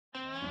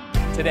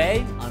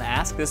Today on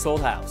Ask This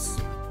Old House.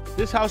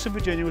 This house in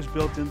Virginia was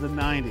built in the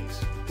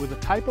 90s with a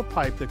type of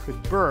pipe that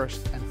could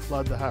burst and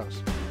flood the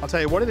house. I'll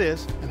tell you what it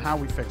is and how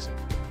we fix it.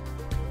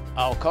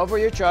 I'll cover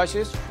your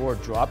choices for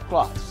drop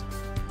cloths.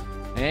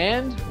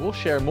 And we'll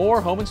share more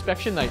home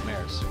inspection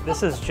nightmares.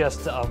 This is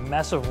just a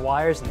mess of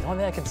wires, and the only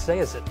thing I can say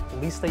is that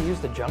at least they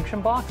used the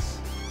junction box.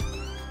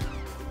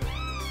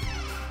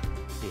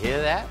 You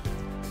hear that?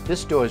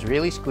 This door is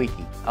really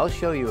squeaky. I'll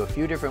show you a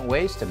few different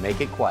ways to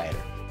make it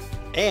quieter.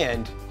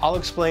 And I'll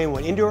explain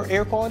what indoor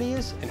air quality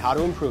is and how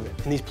to improve it.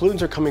 And these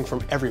pollutants are coming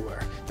from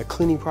everywhere. The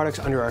cleaning products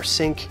under our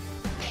sink,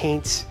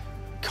 paints,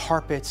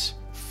 carpets,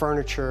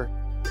 furniture.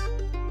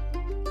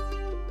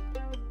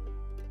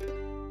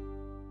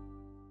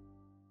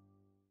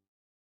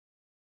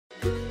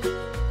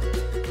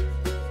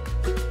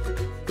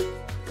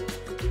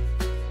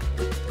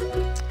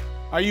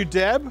 Are you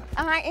Deb?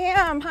 I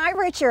am. Hi,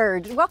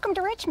 Richard. Welcome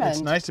to Richmond.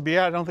 It's nice to be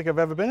here. I don't think I've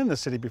ever been in this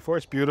city before.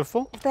 It's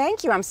beautiful.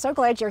 Thank you. I'm so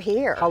glad you're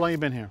here. How long have you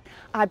been here?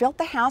 I built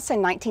the house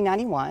in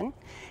 1991,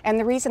 and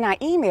the reason I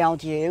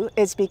emailed you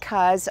is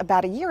because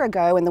about a year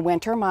ago in the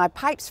winter, my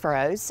pipes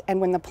froze,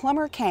 and when the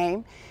plumber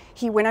came,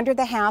 he went under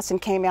the house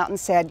and came out and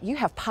said, "You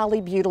have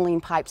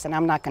polybutylene pipes, and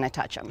I'm not going to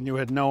touch them." And you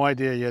had no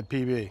idea you had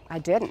PB. I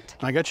didn't.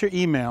 I got your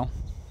email.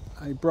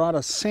 I brought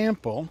a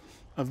sample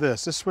of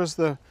this. This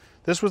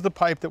was the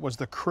pipe that was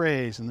the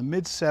craze in the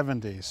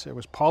mid-70s. It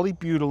was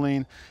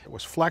polybutylene. It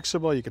was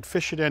flexible. You could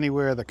fish it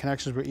anywhere. The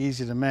connections were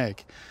easy to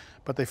make.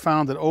 But they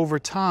found that over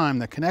time,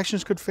 the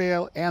connections could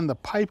fail and the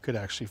pipe could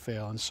actually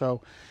fail. And so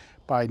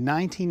by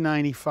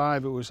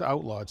 1995, it was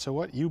outlawed. So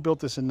what? You built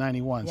this in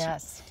 91.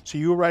 Yes. So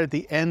you were right at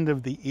the end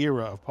of the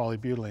era of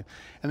polybutylene.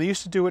 And they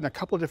used to do it in a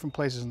couple of different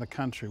places in the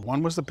country.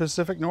 One was the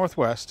Pacific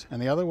Northwest,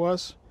 and the other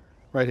was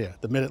right here,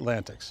 the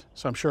Mid-Atlantics.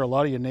 So I'm sure a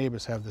lot of your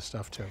neighbors have this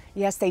stuff too.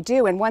 Yes, they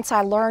do. And once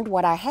I learned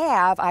what I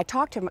have, I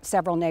talked to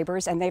several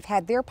neighbors, and they've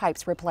had their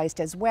pipes replaced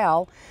as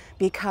well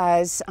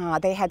because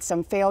they had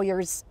some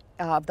failures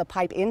of the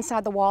pipe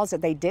inside the walls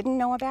that they didn't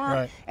know about.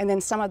 Right. And then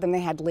some of them,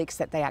 they had leaks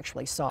that they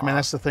actually saw. I mean,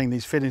 that's the thing.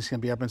 These fittings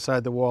can be up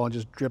inside the wall and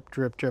just drip,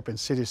 drip, drip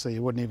insidiously.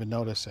 You wouldn't even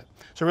notice it.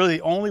 So really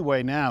the only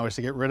way now is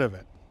to get rid of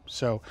it.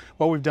 So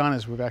what we've done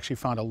is we've actually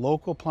found a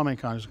local plumbing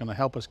contractor who's going to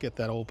help us get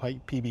that old pipe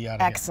PB out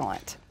of here.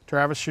 Excellent.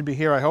 Travis should be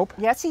here, I hope.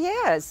 Yes, he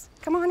is.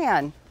 Come on in.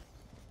 And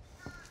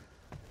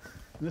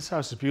this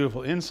house is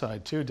beautiful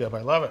inside too, Deb.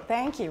 I love it.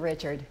 Thank you,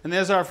 Richard. And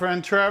there's our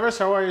friend Travis.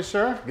 How are you,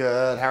 sir?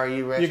 Good. How are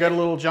you, Richard? You got a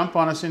little jump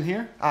on us in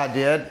here? I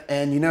did.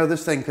 And you know,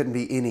 this thing couldn't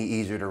be any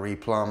easier to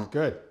replumb.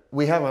 Good.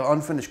 We have an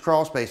unfinished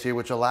crawl space here,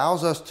 which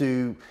allows us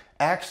to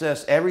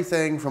access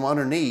everything from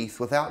underneath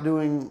without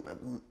doing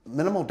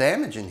minimal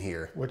damage in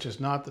here. Which is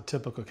not the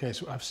typical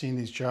case. I've seen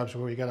these jobs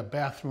where you got a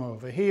bathroom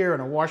over here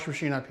and a wash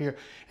machine up here,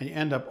 and you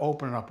end up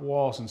opening up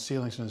walls and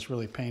ceilings, and it's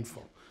really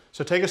painful.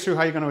 So take us through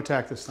how you're going to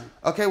attack this thing.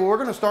 Okay, well, we're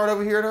going to start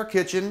over here at our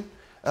kitchen.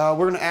 We're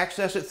going to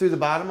access it through the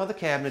bottom of the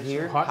cabinet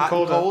here. So hot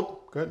and cold.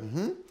 Good.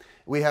 Mm-hmm.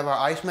 We have our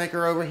ice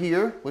maker over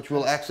here, which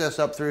we'll access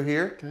up through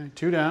here. Okay,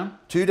 two down.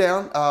 Two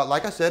down.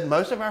 Like I said,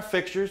 most of our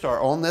fixtures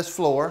are on this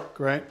floor.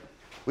 Great.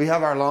 We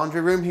have our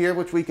laundry room here,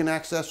 which we can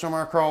access from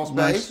our crawl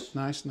space.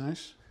 Nice, nice,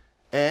 nice.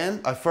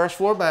 And a first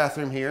floor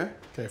bathroom here.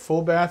 Okay,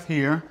 full bath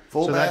here.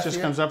 Full so bath that just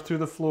here. comes up through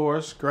the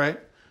floors. Great.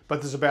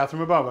 But there's a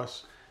bathroom above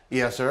us.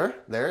 Yes, sir.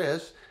 There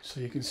is. So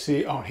you can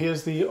see, oh,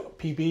 here's the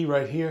PB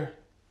right here,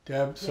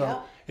 Deb. So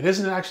Yeah. it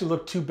doesn't actually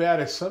look too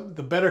bad. It's the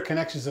better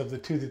connections of the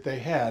two that they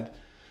had.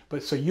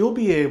 But so you'll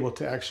be able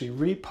to actually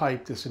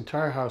repipe this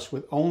entire house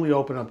with only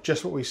open up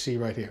just what we see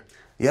right here.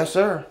 Yes,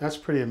 sir. That's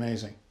pretty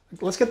amazing.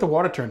 Let's get the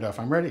water turned off.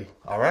 I'm ready.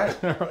 All right.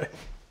 All right.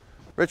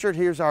 Richard,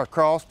 here's our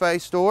crawl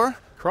space door.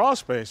 Crawl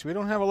space. We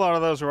don't have a lot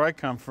of those where I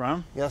come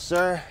from. Yes,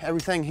 sir.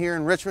 Everything here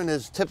in Richmond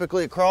is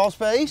typically a crawl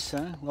space.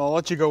 Okay. Well, I'll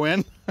let you go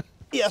in.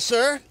 Yes,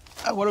 sir.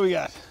 What do we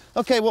got?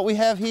 Okay, what we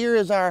have here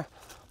is our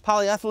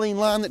polyethylene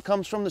line that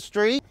comes from the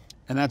street.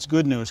 And that's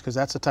good news because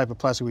that's the type of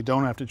plastic we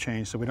don't have to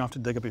change, so we don't have to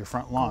dig up your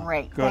front lawn.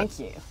 Great. Good. Thank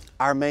you.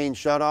 Our main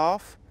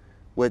shutoff,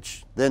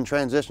 which then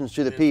transitions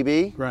to the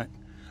PB. Right.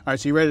 All right,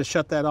 so you ready to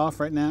shut that off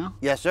right now?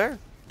 Yes, sir.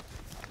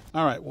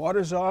 All right,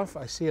 water's off.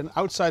 I see an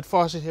outside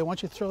faucet here. Why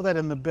don't you throw that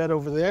in the bed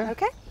over there?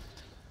 Okay.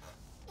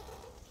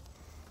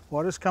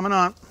 Water's coming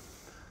on.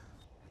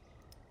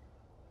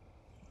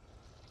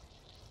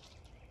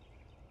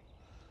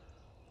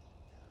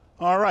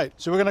 All right,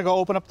 so we're gonna go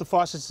open up the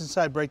faucets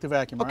inside, break the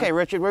vacuum, Okay, right?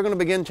 Richard, we're going to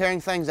begin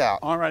tearing things out.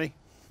 All righty.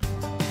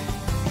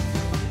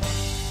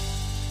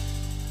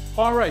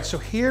 All right, so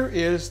here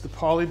is the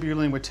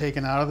polybutylene we're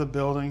taking out of the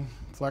building.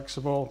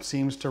 Flexible,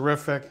 seems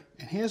terrific.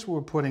 And here's what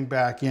we're putting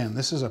back in.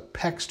 This is a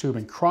PEX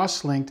tubing,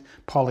 cross-linked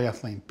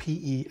polyethylene,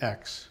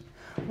 PEX.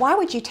 Why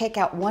would you take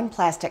out one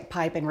plastic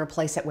pipe and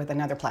replace it with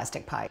another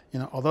plastic pipe? You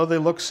know, although they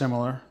look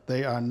similar,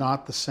 they are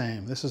not the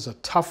same. This is a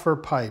tougher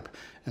pipe,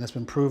 and it's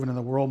been proven in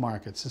the world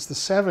market. Since the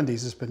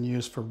 70s, it's been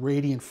used for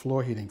radiant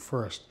floor heating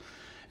first.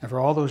 And for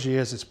all those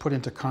years, it's put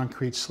into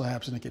concrete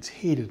slabs and it gets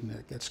heated and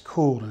it gets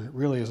cooled, and it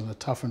really is in a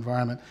tough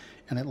environment,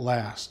 and it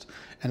lasts.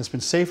 And it's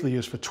been safely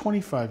used for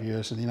 25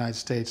 years in the United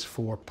States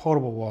for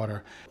potable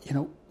water. You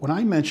know, when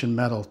I mention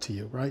metal to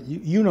you, right,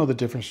 you know the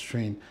difference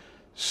between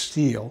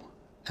steel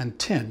and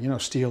tin. You know,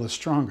 steel is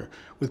stronger.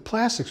 With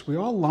plastics, we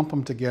all lump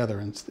them together,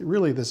 and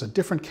really there's a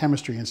different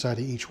chemistry inside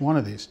of each one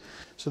of these.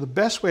 So the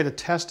best way to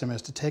test them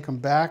is to take them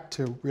back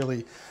to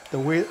really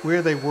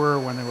where they were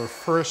when they were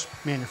first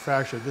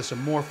manufactured, this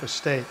amorphous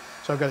state.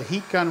 So I've got a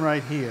heat gun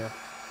right here,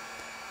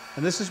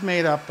 and this is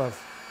made up of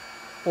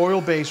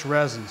oil-based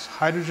resins,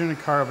 hydrogen and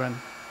carbon,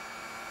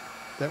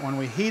 that when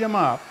we heat them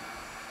up,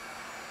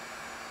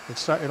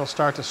 it'll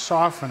start to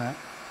soften it.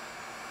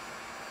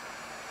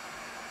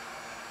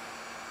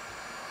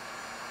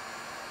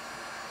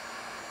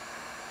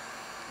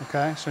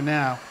 Okay, so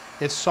now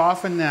it's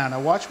softened now. Now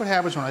watch what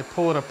happens when I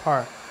pull it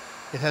apart.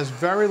 It has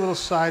very little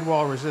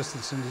sidewall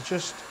resistance, and it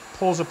just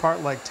pulls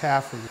apart like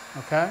taffy,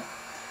 okay?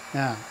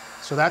 Now,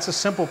 so that's a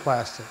simple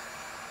plastic.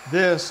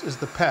 This is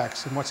the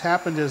PEX, and what's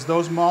happened is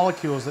those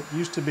molecules that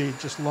used to be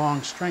just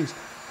long strings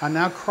are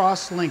now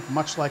cross-linked,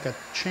 much like a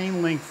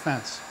chain-link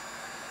fence.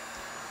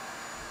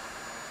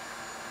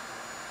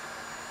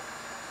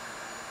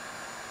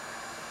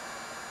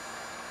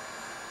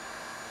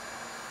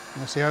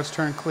 You see how it's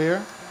turned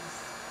clear?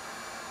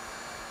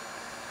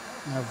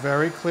 Now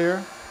very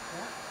clear.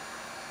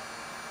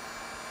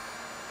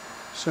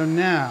 So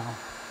now,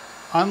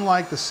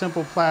 unlike the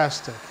simple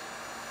plastic,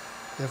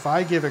 if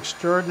I give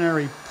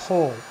extraordinary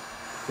pull,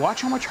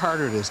 watch how much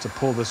harder it is to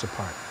pull this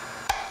apart.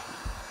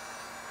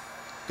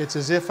 It's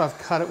as if I've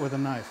cut it with a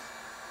knife.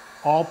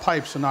 All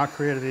pipes are not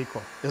created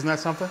equal. Isn't that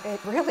something?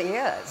 It really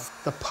is.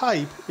 The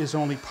pipe is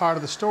only part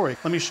of the story.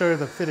 Let me show you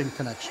the fitting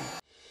connection.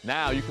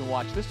 Now you can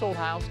watch This Old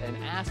House and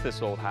Ask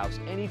This Old House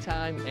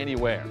anytime,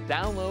 anywhere.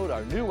 Download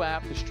our new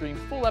app to stream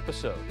full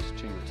episodes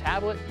to your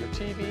tablet, your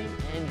TV,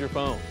 and your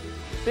phone.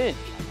 Binge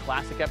on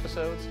classic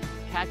episodes,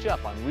 catch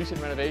up on recent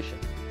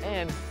renovations,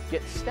 and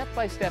get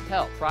step-by-step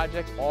help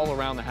projects all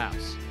around the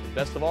house. And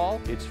best of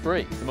all, it's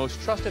free. The most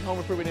trusted home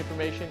improvement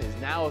information is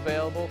now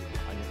available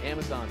on your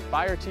Amazon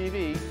Fire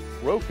TV,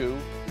 Roku,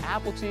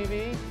 Apple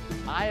TV,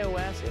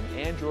 iOS, and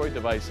Android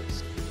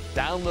devices.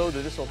 Download the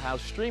This Old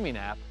House streaming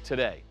app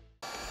today.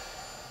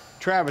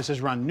 Travis has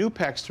run new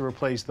PEX to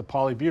replace the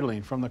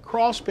polybutylene from the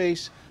crawl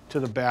space to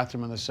the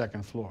bathroom on the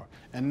second floor.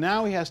 And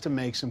now he has to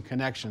make some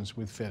connections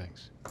with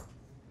fittings.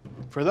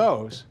 For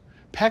those,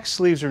 PEX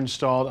sleeves are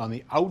installed on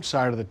the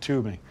outside of the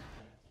tubing.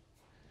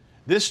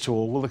 This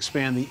tool will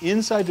expand the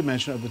inside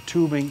dimension of the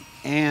tubing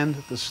and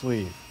the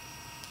sleeve.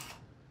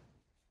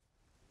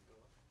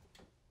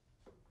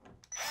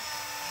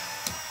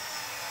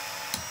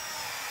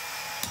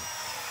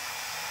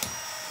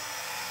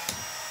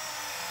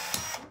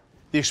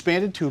 The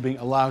expanded tubing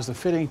allows the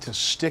fitting to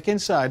stick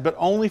inside, but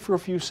only for a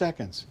few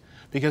seconds,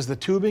 because the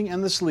tubing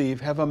and the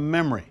sleeve have a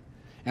memory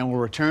and will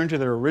return to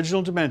their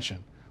original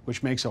dimension,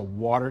 which makes a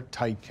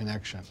watertight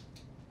connection.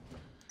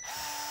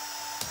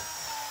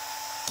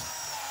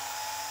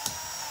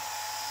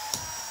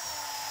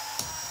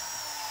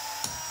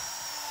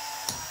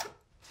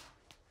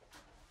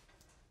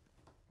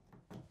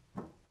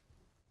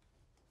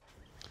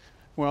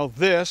 Well,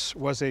 this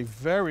was a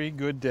very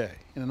good day.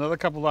 In another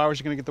couple of hours,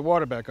 you're going to get the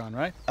water back on,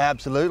 right?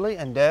 Absolutely.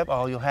 And Deb,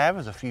 all you'll have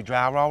is a few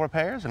drywall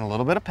repairs and a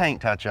little bit of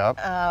paint touch-up.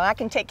 Oh, I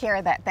can take care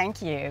of that.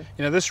 Thank you.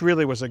 You know, this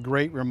really was a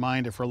great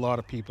reminder for a lot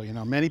of people. You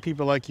know, many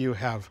people like you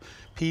have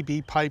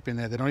PB pipe in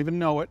there. They don't even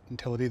know it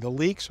until it either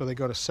leaks or they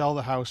go to sell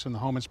the house and the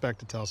home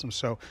inspector tells them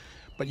so.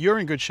 But you're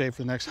in good shape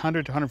for the next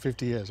 100 to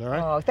 150 years, all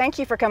right? Oh, thank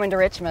you for coming to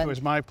Richmond. It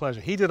was my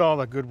pleasure. He did all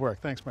the good work.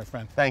 Thanks, my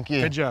friend. Thank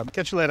you. Good job.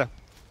 Catch you later.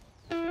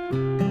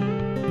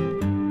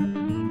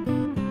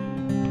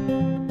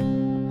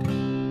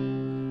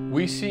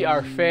 We see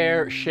our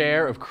fair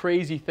share of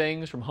crazy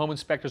things from home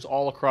inspectors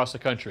all across the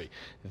country.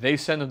 They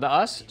send them to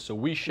us, so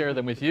we share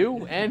them with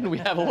you, and we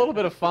have a little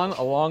bit of fun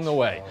along the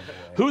way.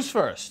 Who's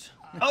first?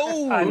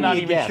 Oh, I'm not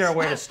even sure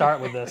where to start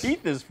with this.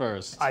 Keith is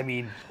first. I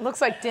mean, looks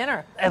like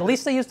dinner. At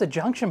least they used the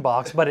junction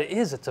box, but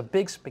it's a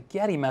big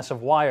spaghetti mess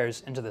of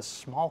wires into this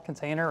small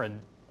container and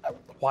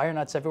wire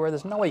nuts everywhere.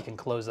 There's no way you can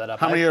close that up.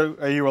 How many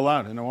are you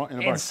allowed in a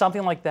box?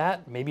 Something like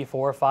that, maybe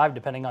 4 or 5,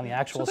 depending on the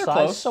actual they're size.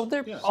 close. So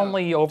they're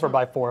only over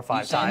by 4 or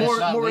 5 times.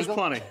 More is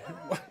plenty.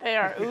 They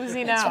are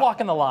oozing out. It's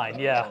walking the line,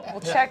 yeah.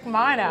 We'll check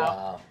mine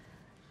out.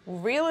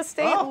 Real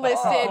estate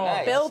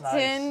listed,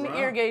 built-in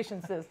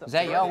irrigation system. Is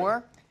that your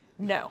work?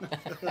 No.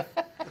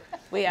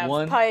 We have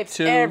 1, pipes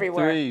 2,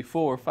 everywhere. 3,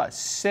 4, 5,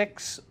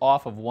 6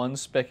 off of one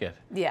spigot.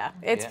 Yeah,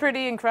 it's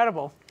pretty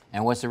incredible.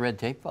 And what's the red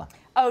tape for?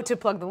 Oh, to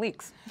plug the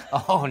leaks.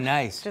 Oh,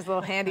 nice. Just a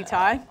little handy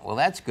tie. Well,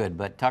 that's good,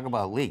 but talk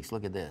about leaks.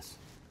 Look at this.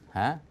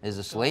 Huh? There's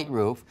a slate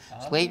roof.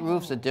 Slate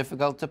roofs are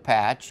difficult to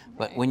patch,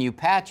 but when you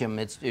patch them,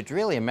 it's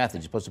really a method.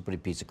 You're supposed to put a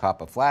piece of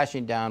copper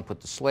flashing down, put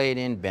the slate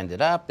in, bend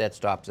it up. That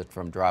stops it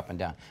from dropping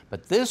down.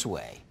 But this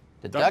way,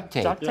 the duct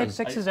tape. Duct tape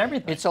fixes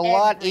everything. It's a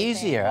lot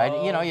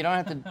easier. You know, you don't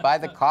have to buy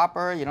the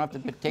copper. You don't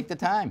have to take the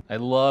time. I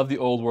love the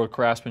old world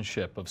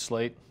craftsmanship of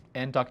slate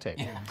and duct tape.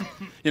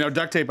 You know,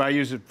 duct tape, I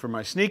use it for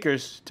my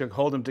sneakers to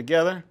hold them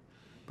together,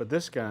 but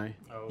this guy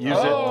use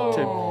it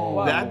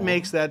to, that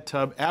makes that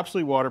tub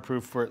absolutely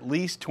waterproof for at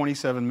least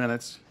 27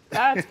 minutes.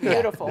 That's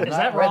beautiful. Is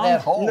that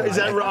wrong? No, is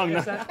that wrong?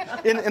 No.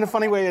 In a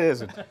funny way, it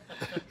isn't.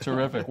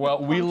 Terrific.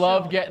 Well, we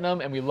love getting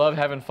them and we love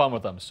having fun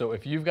with them. So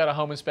if you've got a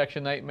home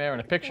inspection nightmare and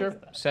a picture,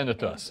 send it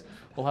to us.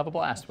 We'll have a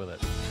blast with it.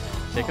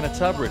 Taking a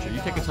tub, Richard. You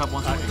take a tub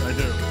once a week. I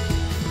do.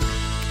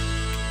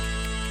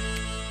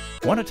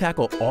 Want to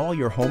tackle all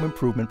your home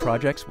improvement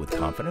projects with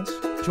confidence?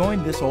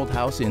 Join This Old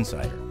House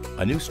Insider,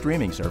 a new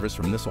streaming service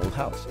from This Old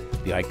House,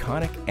 the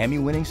iconic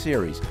Emmy-winning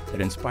series that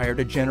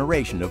inspired a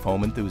generation of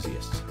home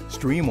enthusiasts.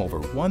 Stream over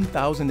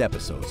 1,000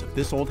 episodes of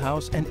This Old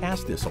House and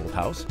Ask This Old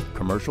House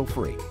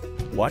commercial-free.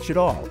 Watch it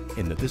all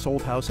in the This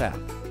Old House app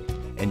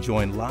and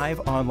join live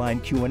online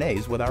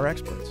Q&As with our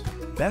experts.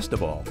 Best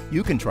of all,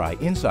 you can try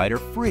Insider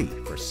free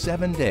for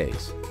 7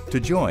 days. To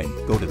join,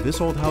 go to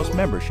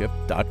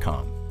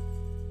thisoldhousemembership.com.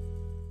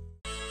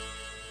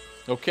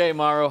 Okay,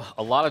 Mauro,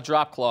 a lot of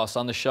drop cloths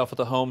on the shelf at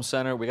the home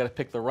center. We got to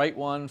pick the right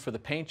one for the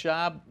paint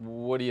job.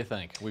 What do you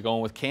think? We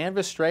going with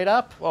canvas straight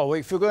up? Well,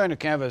 if you're going to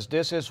canvas,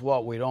 this is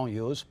what we don't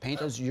use.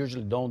 Painters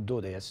usually don't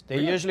do this. They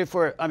usually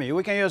I mean,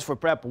 we can use for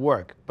prep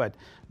work, but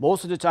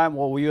most of the time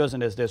what we're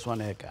using is this one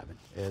here, Kevin.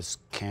 It's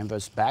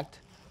canvas backed.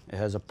 It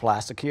has a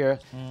plastic here.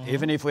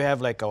 Even if we have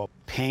like a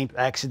paint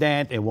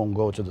accident, it won't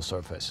go to the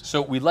surface.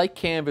 So we like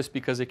canvas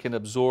because it can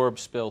absorb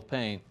spilled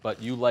paint,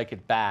 but you like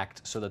it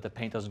backed so that the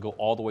paint doesn't go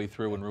all the way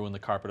through and ruin the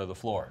carpet or the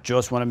floor.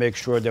 Just want to make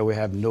sure that we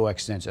have no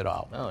accidents at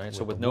all. All right,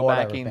 so with no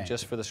backing,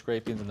 just for the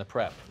scrapings and the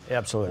prep.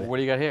 Absolutely. What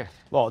do you got here?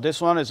 Well, this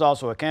one is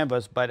also a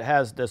canvas, but it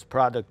has this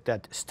product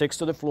that sticks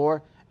to the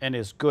floor and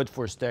is good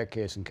for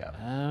staircase and cabinet.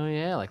 Oh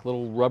yeah, like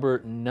little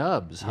rubber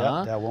nubs,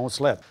 huh? Yep, that won't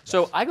slip.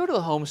 So I go to the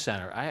home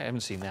center, I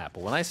haven't seen that,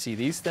 but when I see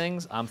these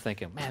things, I'm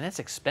thinking, man, that's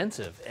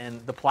expensive. And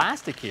the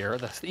plastic here,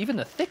 even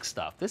the thick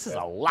stuff, this is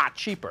a lot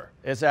cheaper.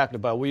 Exactly,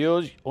 but we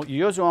use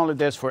only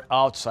this for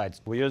outside.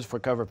 We use it for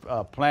cover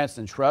plants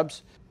and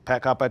shrubs.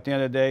 Pack up at the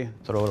end of the day,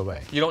 throw it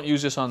away. You don't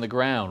use this on the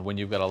ground when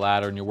you've got a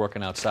ladder and you're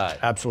working outside?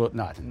 Absolutely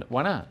not.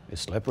 Why not?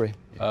 It's slippery.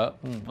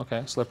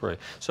 Okay, slippery.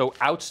 So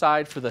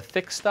outside for the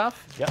thick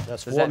stuff? Yeah,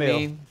 that's 4 mil. Does that mil.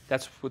 mean,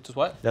 that's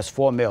what? That's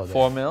 4 mil. There.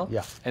 4 mil?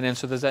 Yeah. And then,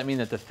 so does that mean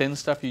that the thin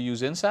stuff you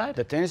use inside?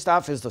 The thin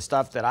stuff is the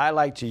stuff that I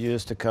like to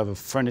use to cover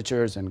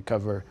furnitures and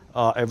cover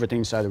everything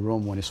inside the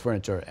room when it's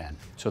furniture in.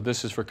 So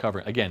this is for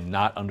covering, again,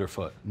 not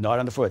underfoot? Not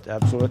underfoot,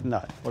 absolutely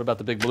not. What about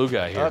the big blue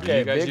guy here? Okay, Do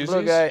you guys big use blue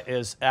these? guy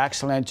is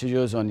excellent to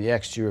use on the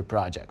exterior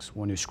projects.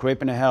 When you're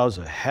scraping the house,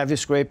 a heavy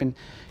scraping,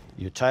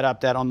 you tied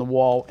up that on the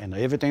wall and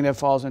everything that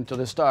falls into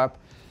the stop,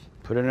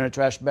 put it in a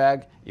trash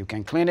bag, you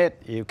can clean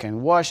it, you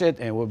can wash it,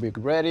 and it will be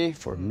ready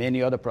for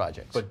many other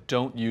projects. But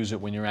don't use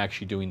it when you're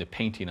actually doing the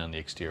painting on the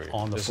exterior.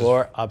 On the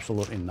floor,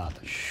 absolutely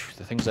nothing.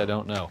 The things I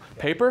don't know.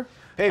 Paper?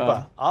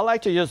 Paper. I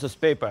like to use this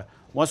paper.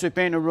 Once we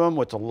paint a room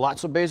with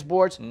lots of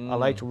baseboards, I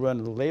like to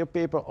run the layer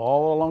paper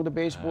all along the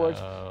baseboards,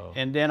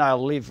 and then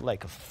I'll leave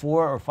like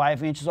 4 or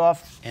 5 inches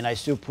off, and I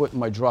still put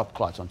my drop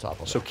cloths on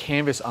top of it. So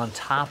canvas on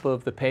top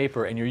of the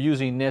paper, and you're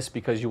using this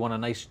because you want a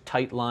nice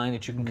tight line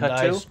that you can cut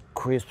nice, to?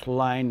 crisp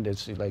line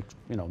that's like,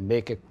 you know,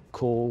 make it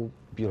cool,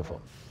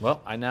 beautiful.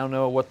 Well, I now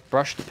know what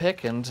brush to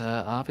pick and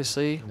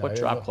obviously what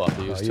drop cloth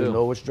to use too. You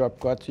know which drop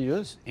cloth to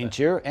use,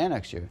 interior and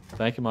exterior.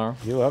 Thank you, Mauro.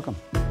 You're welcome.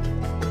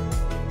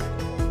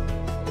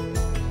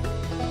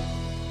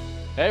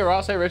 Hey,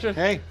 Ross. Hey, Richard.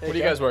 Hey. What are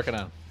you guys working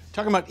on?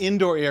 Talking about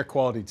indoor air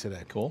quality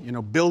today. Cool. You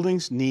know,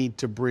 buildings need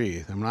to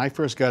breathe. And when I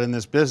first got in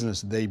this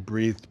business, they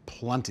breathed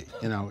plenty.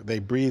 You know, they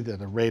breathed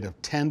at a rate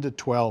of 10 to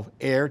 12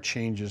 air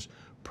changes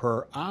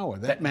per hour.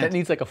 That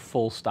needs like a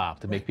full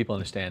stop to make people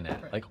understand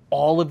that. Like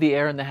all of the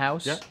air in the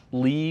house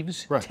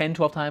leaves 10,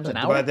 12 times an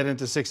hour? Divide that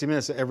into 60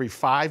 minutes. Every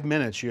 5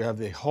 minutes, you have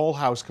the whole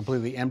house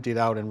completely emptied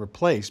out and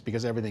replaced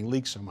because everything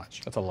leaks so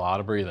much. That's a lot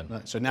of breathing.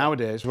 So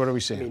nowadays, what are we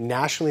I seeing? mean,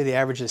 nationally, the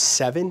average is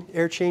 7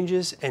 air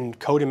changes, and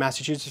code in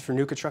Massachusetts for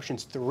new construction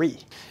is 3.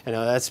 And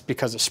that's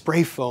because of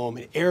spray foam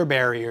and air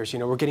barriers. You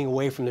know, we're getting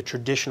away from the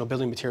traditional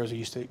building materials we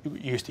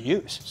used to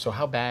use. So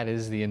how bad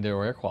is the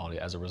indoor air quality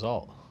as a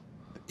result?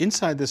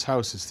 Inside this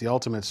house, it's the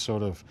ultimate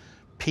sort of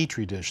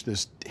petri dish,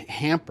 this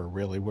hamper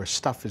really, where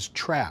stuff is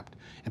trapped.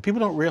 And people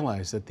don't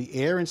realize that the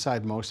air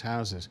inside most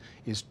houses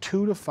is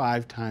 2 to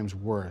 5 times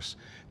worse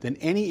than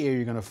any air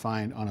you're going to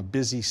find on a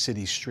busy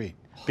city street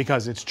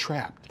because it's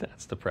trapped.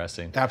 That's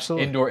depressing.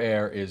 Absolutely. Indoor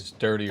air is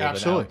dirtier than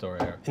outdoor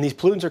air. And these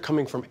pollutants are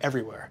coming from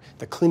everywhere.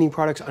 The cleaning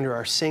products under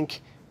our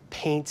sink,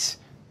 paints,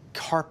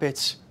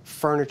 carpets,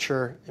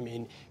 furniture, I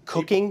mean,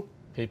 cooking.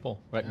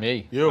 People, right?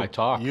 Me. You. I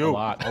talk you. a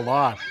lot. A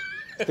lot.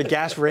 the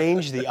gas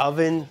range, the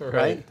oven,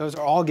 right? Those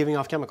are all giving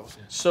off chemicals.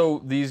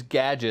 So these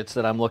gadgets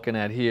that I'm looking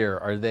at here,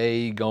 are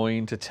they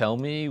going to tell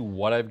me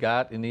what I've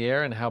got in the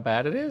air and how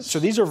bad it is? So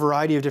these are a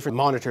variety of different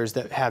monitors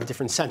that have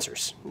different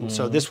sensors.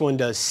 So this one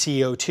does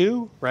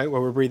CO2, right,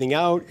 where we're breathing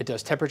out. It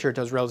does temperature, it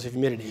does relative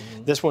humidity.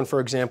 This one, for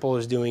example,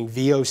 is doing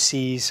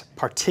VOCs,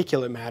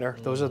 particulate matter.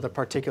 Those are the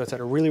particulates that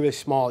are really, really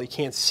small, you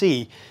can't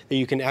see, that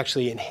you can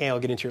actually inhale,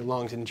 get into your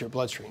lungs and into your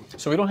bloodstream.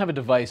 So we don't have a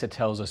device that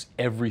tells us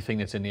everything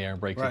that's in the air and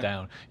breaks it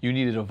down. You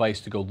need a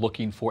device to go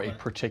looking for a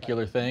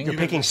particular thing. You're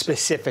picking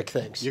specific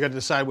things. You got to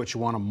decide what you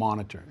want to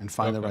monitor and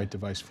find the right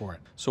device for it.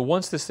 So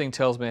once this thing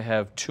tells me I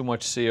have too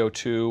much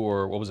CO2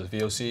 or what was it,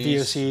 VOCs?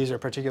 VOCs or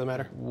particulate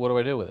matter. What do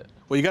I do with it?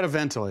 Well, you got to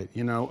ventilate.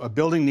 You know, a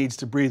building needs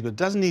to breathe, but it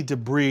doesn't need to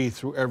breathe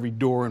through every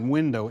door and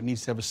window. It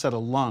needs to have a set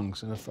of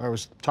lungs. And if I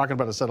was talking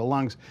about a set of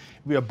lungs,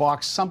 it'd be a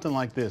box something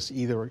like this,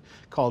 either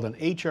called an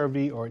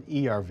HRV or an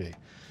ERV.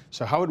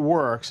 So how it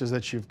works is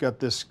that you've got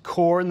this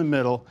core in the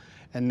middle,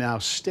 and now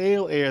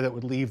stale air that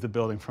would leave the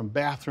building from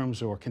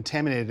bathrooms or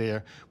contaminated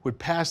air would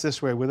pass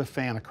this way with a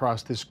fan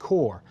across this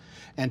core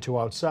and to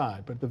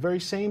outside. But at the very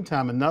same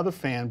time, another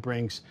fan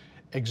brings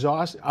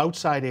exhaust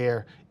outside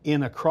air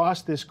in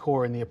across this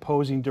core in the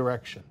opposing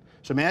direction.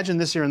 So imagine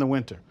this here in the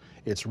winter.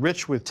 It's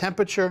rich with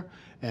temperature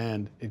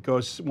and it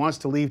wants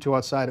to leave to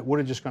outside. It would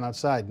have just gone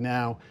outside.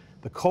 Now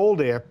the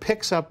cold air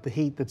picks up the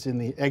heat that's in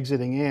the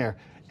exiting air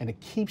and it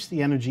keeps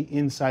the energy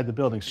inside the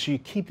building. So you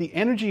keep the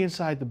energy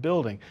inside the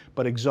building,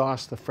 but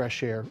exhaust the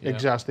fresh air,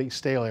 exhaust the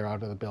stale air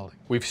out of the building.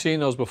 We've seen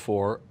those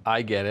before.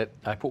 I get it.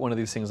 I put one of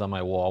these things on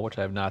my wall, which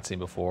I have not seen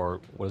before.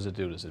 What does it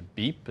do? Does it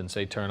beep and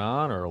say turn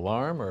on or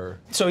alarm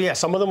or? So yeah,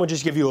 some of them will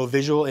just give you a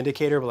visual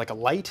indicator, like a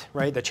light,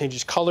 right, that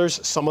changes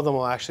colors. Some of them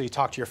will actually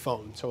talk to your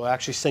phone. So it'll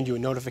actually send you a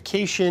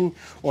notification,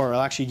 or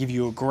it'll actually give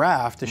you a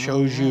graph that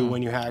shows you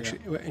when you actually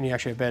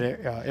have bad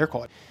air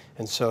quality.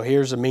 And so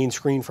here's a main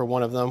screen for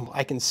one of them.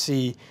 I can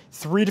see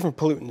 3 different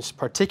pollutants: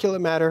 particulate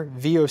matter,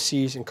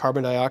 VOCs, and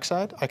carbon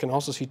dioxide. I can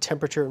also see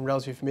temperature and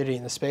relative humidity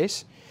in the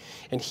space.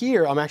 And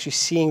here I'm actually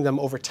seeing them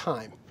over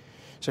time.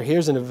 So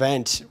here's an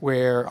event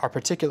where our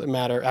particulate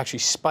matter actually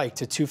spiked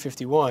to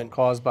 251.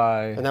 Caused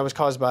by? And that was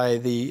caused by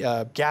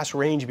the gas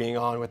range being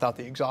on without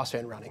the exhaust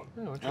fan running.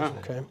 Oh, interesting.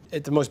 Okay.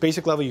 At the most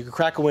basic level, you could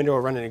crack a window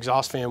or run an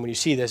exhaust fan when you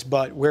see this,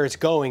 but where it's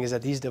going is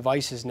that these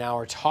devices now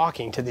are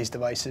talking to these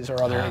devices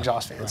or other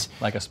exhaust fans.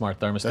 Like a smart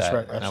thermostat.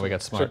 That's right. Now we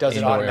got smart. So it does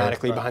it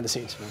automatically air. behind the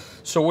scenes.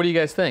 So what do you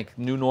guys think?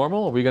 New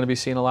normal? Are we going to be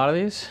seeing a lot of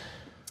these?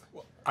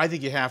 I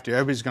think you have to.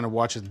 Everybody's going to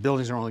watch it. The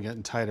buildings are only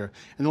getting tighter.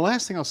 And the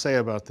last thing I'll say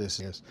about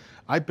this is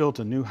I built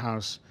a new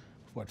house,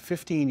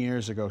 15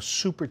 years ago,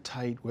 super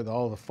tight with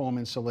all the foam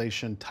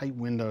insulation, tight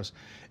windows,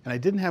 and I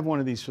didn't have one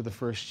of these for the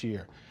first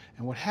year.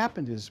 And what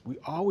happened is we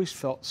always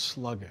felt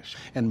sluggish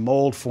and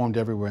mold formed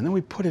everywhere. And then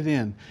we put it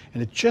in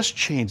and it just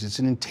changed. It's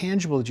an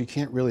intangible that you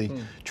can't really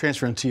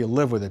transfer until you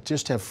live with it.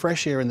 Just have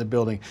fresh air in the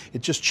building.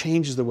 It just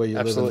changes the way you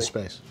live in the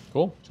space.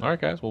 Cool. All right,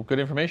 guys. Well, good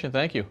information.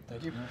 Thank you.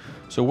 Thank you.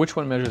 So which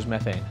one measures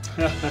methane?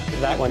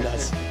 That one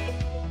does.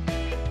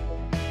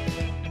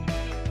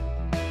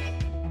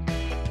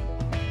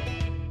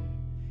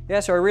 Yeah,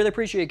 so I really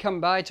appreciate you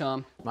coming by,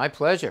 Tom. My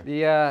pleasure.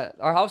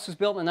 Our house was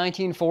built in the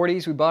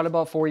 1940s. We bought it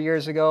about 4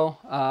 years ago.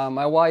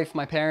 My wife,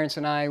 my parents,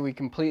 and I, we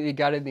completely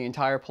gutted the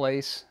entire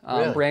place.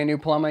 Really? Brand new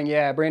plumbing,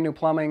 brand new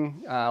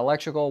plumbing,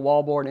 electrical,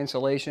 wallboard,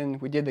 insulation.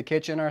 We did the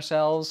kitchen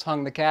ourselves,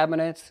 hung the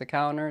cabinets, the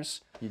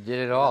counters. You did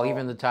it all,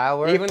 even the tile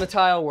work? Even the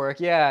tile work,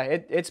 yeah.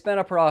 It's been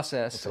a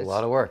process. It's a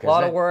lot of work, A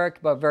lot of work,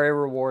 but very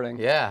rewarding.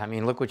 Yeah, I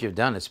mean, look what you've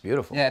done. It's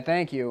beautiful. Yeah,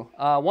 thank you.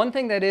 One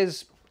thing that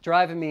is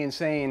driving me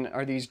insane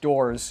are these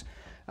doors.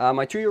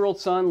 My 2-year-old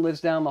son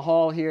lives down the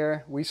hall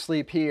here. We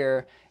sleep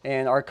here.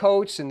 And our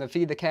coats and to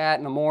feed the cat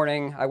in the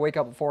morning, I wake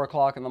up at 4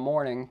 o'clock in the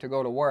morning to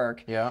go to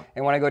work. Yeah.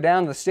 And when I go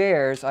down the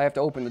stairs, I have to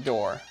open the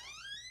door.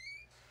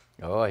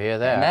 Oh, I hear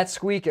that. And that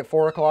squeak at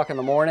 4 o'clock in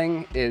the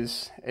morning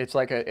it's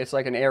like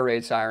an air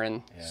raid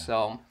siren. Yeah.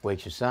 So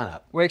wakes your son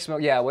up. Wakes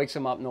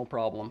him up, no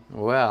problem.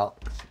 Well,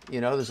 you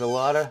know, there's a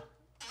lot of,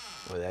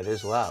 well, that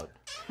is loud.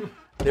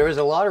 There is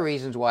a lot of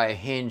reasons why a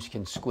hinge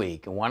can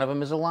squeak, and one of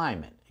them is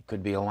alignment.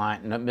 Could be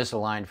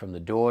misaligned from the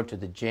door to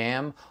the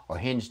jamb or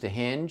hinge to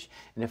hinge.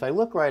 And if I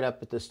look right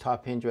up at this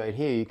top hinge right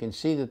here, you can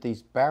see that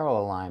these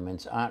barrel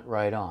alignments aren't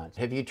right on.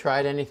 Have you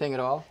tried anything at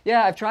all?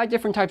 Yeah, I've tried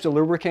different types of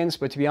lubricants,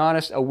 but to be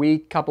honest, a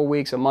week, couple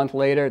weeks, a month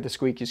later, the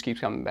squeak just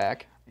keeps coming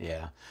back.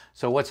 Yeah.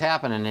 So what's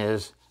happening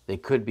is they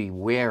could be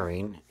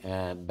wearing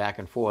back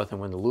and forth, and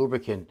when the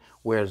lubricant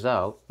wears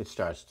out, it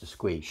starts to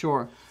squeak.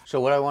 Sure. So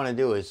what I want to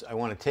do is I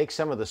want to take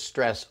some of the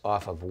stress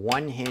off of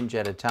one hinge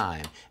at a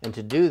time, and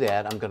to do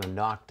that, I'm going to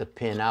knock the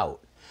pin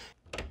out.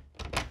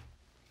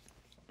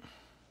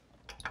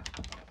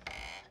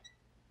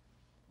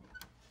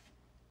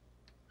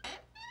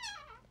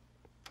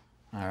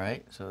 All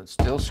right, so it's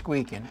still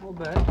squeaking. A little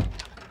bit.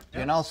 You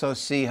can also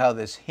see how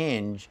this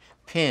hinge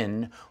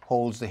pin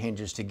holds the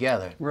hinges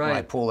together. Right. When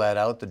I pull that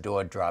out, the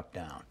door dropped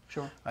down.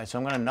 Sure. All right, so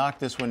I'm going to knock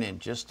this one in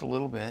just a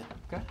little bit.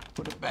 Okay.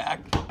 Put it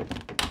back.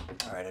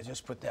 All right, I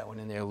just put that one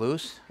in there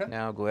loose. Okay.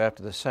 Now I'll go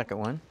after the second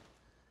one.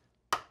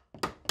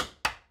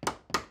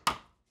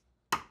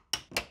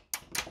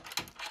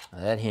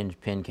 That hinge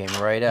pin came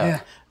right out.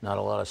 Yeah. Not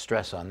a lot of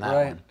stress on that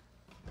Right.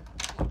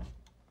 one.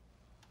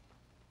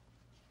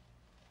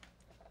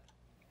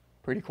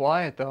 Pretty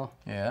quiet though.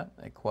 Yeah,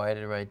 they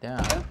quieted right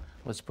down. Yeah.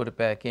 Let's put it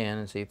back in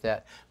and see if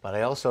that, but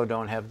I also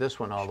don't have this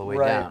one all the way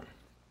down.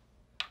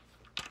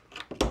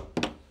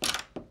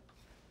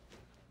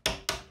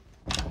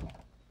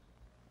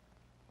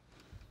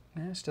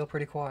 Yeah, still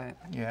pretty quiet.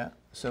 Yeah,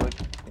 so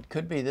it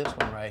could be this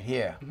one right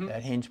here.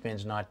 That hinge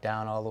pin's not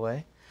down all the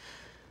way.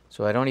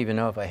 So I don't even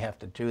know if I have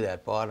to do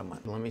that bottom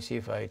one. Let me see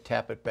if I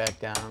tap it back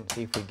down,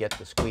 see if we get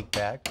the squeak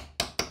back.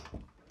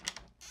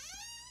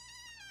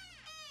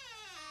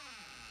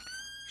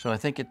 So I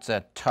think it's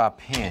that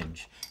top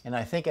hinge. And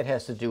I think it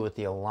has to do with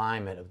the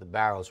alignment of the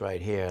barrels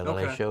right here that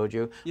I showed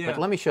you. Yeah. But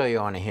let me show you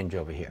on a hinge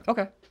over here.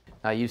 Okay.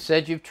 Now you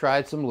said you've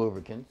tried some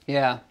lubricant.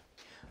 Yeah.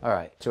 All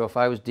right, so if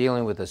I was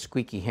dealing with a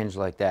squeaky hinge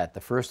like that,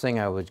 the first thing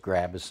I would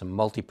grab is some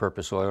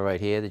multi-purpose oil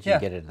right here that you can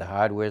get at the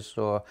hardware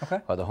store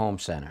or the home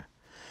center.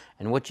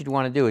 And what you'd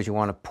want to do is you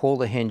want to pull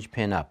the hinge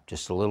pin up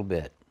just a little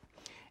bit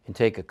and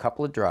take a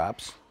couple of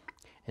drops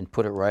and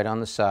put it right on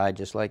the side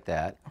just like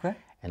that. Okay.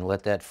 And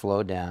let that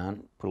flow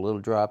down. Put a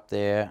little drop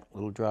there, a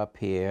little drop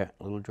here,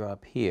 a little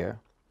drop here.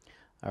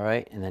 All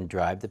right, and then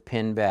drive the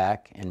pin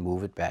back and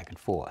move it back and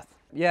forth.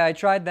 Yeah, I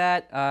tried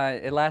that.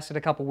 It lasted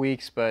a couple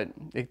weeks, but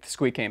the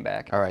squeak came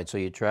back. All right, so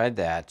you tried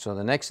that. So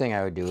the next thing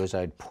I would do is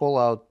I'd pull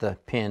out the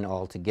pin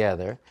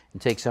altogether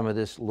and take some of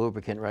this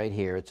lubricant right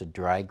here. It's a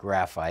dry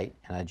graphite,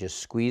 and I just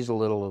squeeze a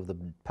little of the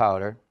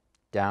powder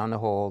down the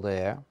hole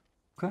there.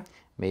 Okay.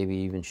 Maybe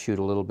even shoot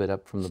a little bit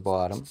up from the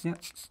bottom. Yeah.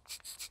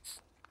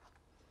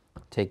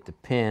 Take the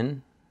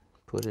pin,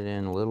 put it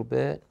in a little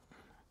bit,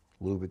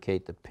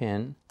 lubricate the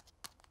pin.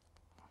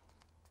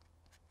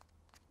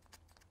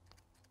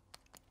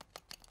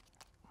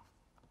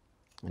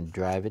 And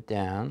drive it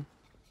down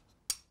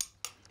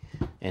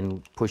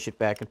and push it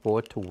back and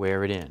forth to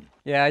wear it in.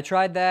 Yeah, I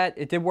tried that.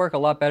 It did work a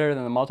lot better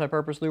than the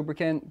multi-purpose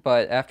lubricant,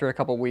 but after a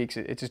couple weeks,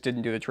 it just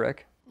didn't do the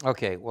trick.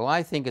 Okay, well,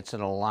 I think it's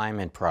an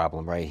alignment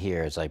problem right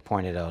here, as I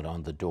pointed out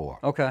on the door.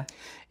 Okay.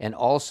 And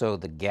also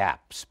the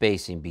gap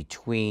spacing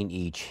between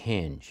each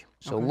hinge.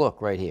 So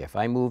look right here. If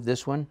I move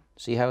this one,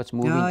 see how it's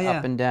moving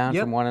up and down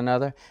from one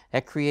another?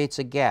 That creates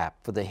a gap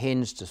for the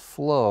hinge to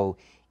flow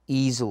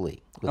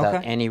easily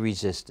without any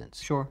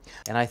resistance. Sure.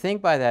 And I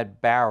think by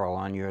that barrel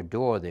on your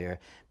door there,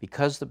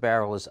 because the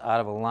barrel is out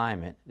of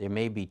alignment, there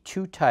may be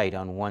too tight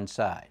on one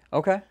side.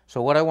 Okay.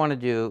 So what I want to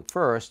do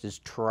first is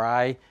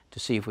try to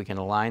see if we can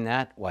align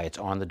that while it's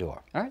on the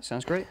door. All right,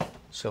 sounds great.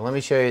 So let me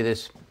show you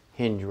this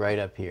hinge right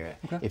up here.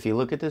 Okay. If you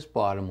look at this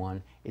bottom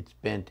one, it's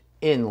bent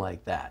in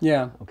like that.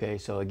 Yeah. Okay,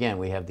 so again,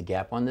 we have the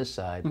gap on this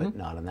side, but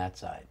not on that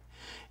side.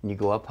 And you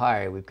go up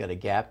higher, we've got a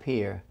gap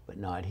here, but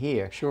not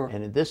here. Sure.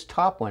 And this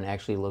top one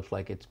actually looks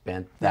like it's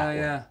bent that way.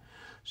 Yeah.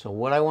 So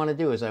what I want to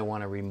do is I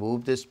want to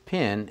remove this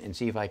pin and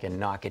see if I can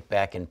knock it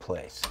back in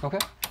place. Okay.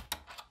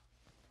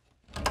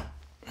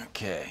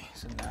 Okay,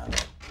 so now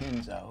that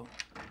pin's out.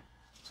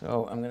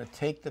 So I'm going to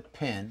take the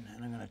pin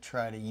and I'm going to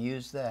try to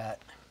use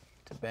that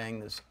to bang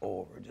this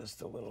over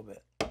just a little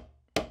bit.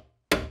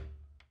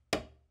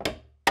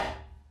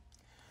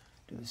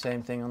 Do the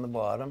same thing on the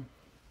bottom.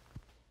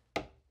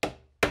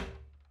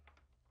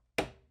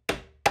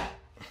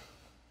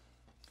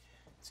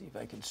 See if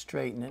I can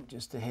straighten it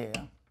just a hair.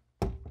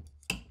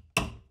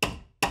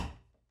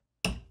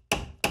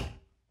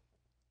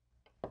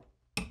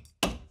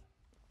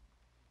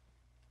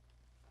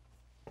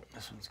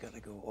 This one's got to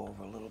go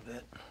over a little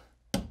bit.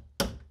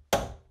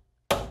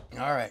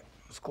 All right,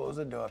 let's close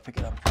the door, pick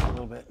it up a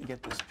little bit, and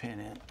get this pin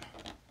in.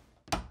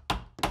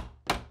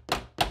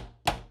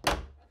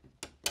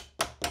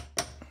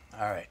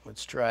 All right,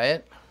 let's try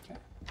it.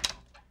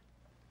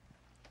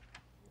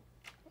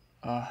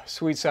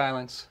 Sweet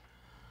silence.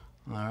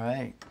 All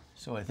right,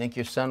 so I think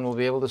your son will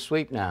be able to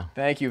sweep now.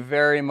 Thank you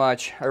very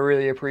much. I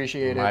really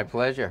appreciate it. My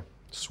pleasure.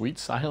 Sweet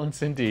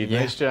silence indeed.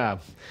 Yeah. Nice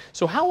job.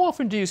 So how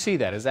often do you see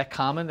that? Is that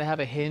common to have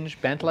a hinge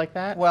bent like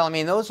that? Well, I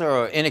mean, those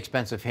are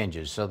inexpensive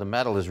hinges, so the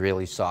metal is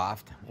really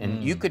soft.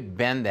 And you could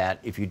bend that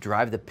if you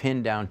drive the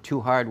pin down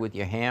too hard with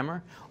your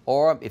hammer,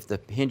 or if the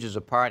hinge is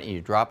apart and you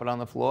drop it on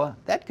the floor,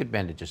 that could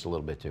bend it just a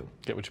little bit too.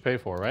 Get what you pay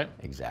for, right?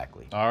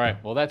 Exactly. All right,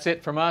 well, that's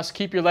it from us.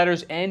 Keep your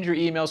letters and your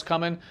emails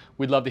coming.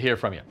 We'd love to hear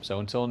from you. So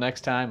until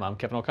next time, I'm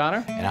Kevin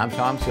O'Connor. And I'm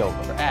Tom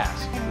Silva. For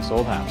Ask This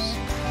Old House.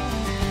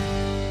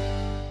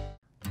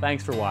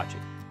 Thanks for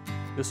watching.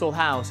 This Old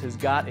House has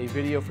got a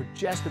video for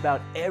just about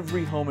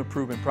every home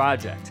improvement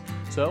project,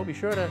 so be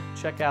sure to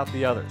check out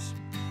the others.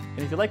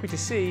 And if you like what you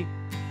see,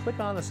 click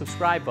on the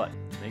subscribe button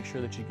to make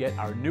sure that you get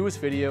our newest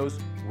videos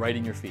right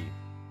in your feed.